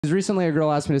Recently, a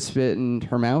girl asked me to spit in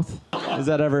her mouth. Has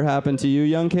that ever happened to you,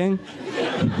 young king?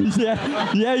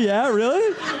 Yeah,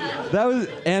 really? That was,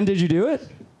 and did you do it?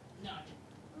 No.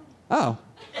 Oh.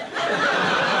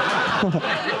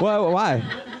 Well, why?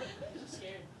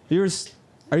 Scared.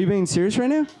 Are you being serious right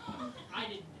now? I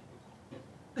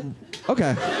didn't.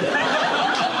 Okay.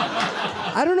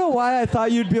 I don't know why I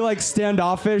thought you'd be like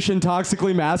standoffish and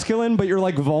toxically masculine, but you're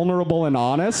like vulnerable and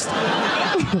honest.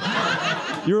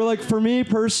 You were like, for me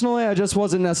personally, I just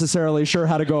wasn't necessarily sure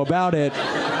how to go about it.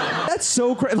 That's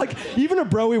so crazy. Like, even a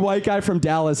bro-y white guy from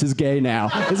Dallas is gay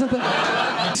now. Isn't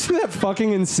that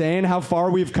fucking insane how far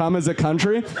we've come as a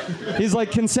country? He's like,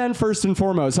 consent first and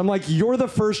foremost. I'm like, you're the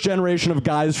first generation of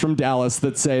guys from Dallas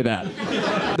that say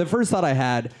that. The first thought I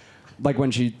had, like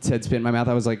when she said spit in my mouth,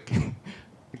 I was like,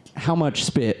 how much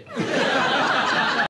spit?